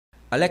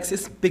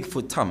Alexis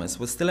Bigfoot Thomas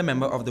was still a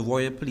member of the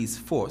Royal Police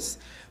Force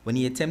when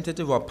he attempted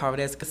to rob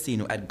Paradise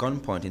Casino at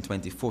gunpoint in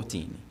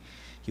 2014.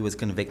 He was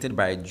convicted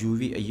by a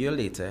jury a year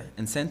later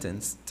and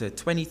sentenced to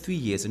 23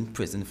 years in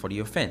prison for the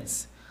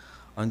offense.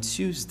 On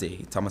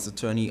Tuesday, Thomas'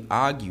 attorney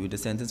argued the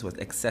sentence was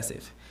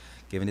excessive,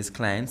 given his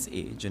client's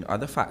age and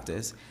other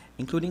factors,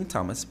 including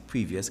Thomas'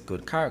 previous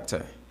good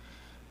character.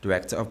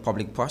 Director of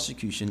Public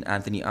Prosecution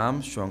Anthony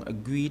Armstrong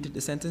agreed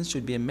the sentence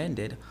should be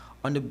amended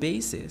on the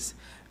basis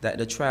that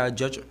the trial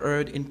judge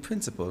erred in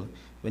principle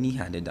when he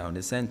handed down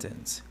the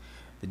sentence.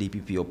 The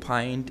DPP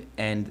opined,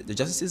 and the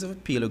Justices of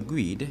Appeal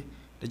agreed.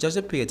 The judge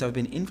appeared to have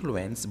been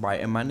influenced by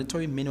a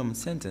mandatory minimum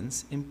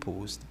sentence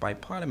imposed by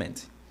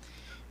Parliament.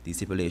 These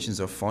stipulations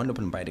are frowned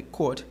upon by the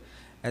court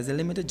as they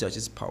limit the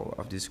judge's power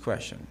of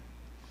discretion.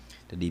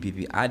 The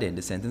DPP added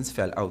the sentence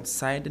fell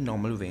outside the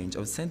normal range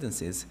of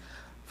sentences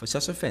for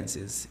such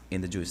offences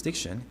in the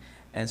jurisdiction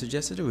and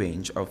suggested a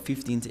range of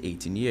 15 to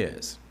 18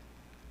 years.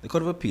 The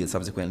Court of Appeal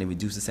subsequently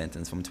reduced the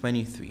sentence from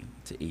 23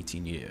 to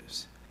 18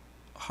 years.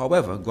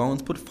 However,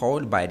 grounds put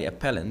forward by the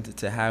appellant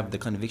to have the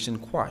conviction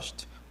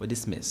quashed were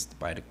dismissed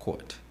by the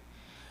court.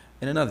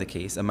 In another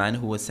case, a man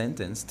who was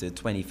sentenced to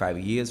 25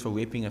 years for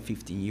raping a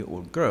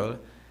 15-year-old girl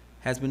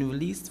has been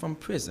released from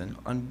prison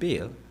on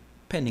bail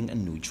pending a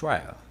new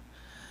trial.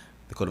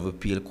 The Court of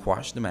Appeal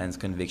quashed the man's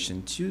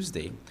conviction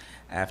Tuesday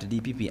after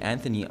DPP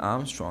Anthony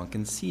Armstrong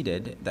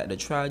conceded that the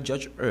trial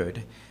judge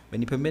erred when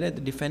he permitted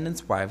the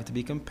defendant's wife to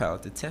be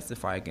compelled to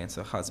testify against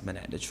her husband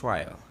at the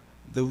trial.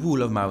 The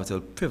rule of marital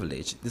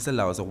privilege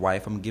disallows a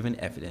wife from giving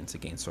evidence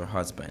against her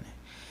husband.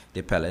 The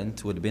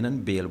appellant, who had been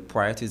on bail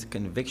prior to his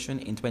conviction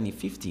in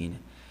 2015,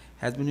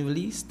 has been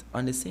released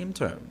on the same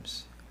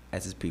terms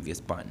as his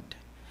previous bond.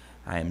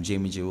 I am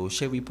Jamie J.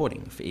 Roche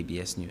reporting for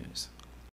ABS News.